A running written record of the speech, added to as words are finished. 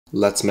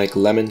Let's make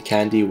lemon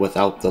candy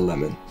without the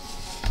lemon.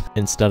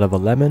 Instead of a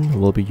lemon,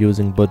 we'll be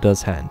using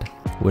Buddha's hand,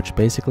 which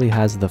basically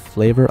has the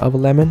flavor of a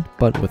lemon,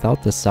 but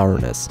without the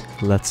sourness.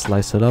 Let's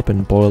slice it up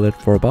and boil it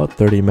for about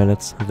 30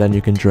 minutes, then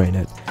you can drain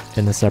it.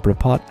 In a separate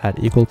pot, add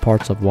equal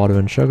parts of water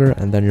and sugar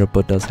and then your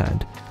Buddha's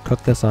hand.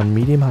 Cook this on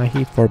medium-high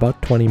heat for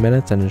about 20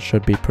 minutes and it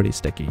should be pretty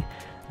sticky.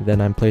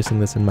 Then I'm placing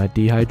this in my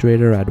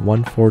dehydrator at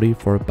 140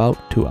 for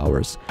about 2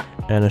 hours,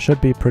 and it should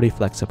be pretty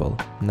flexible.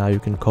 Now you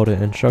can coat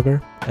it in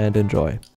sugar and enjoy.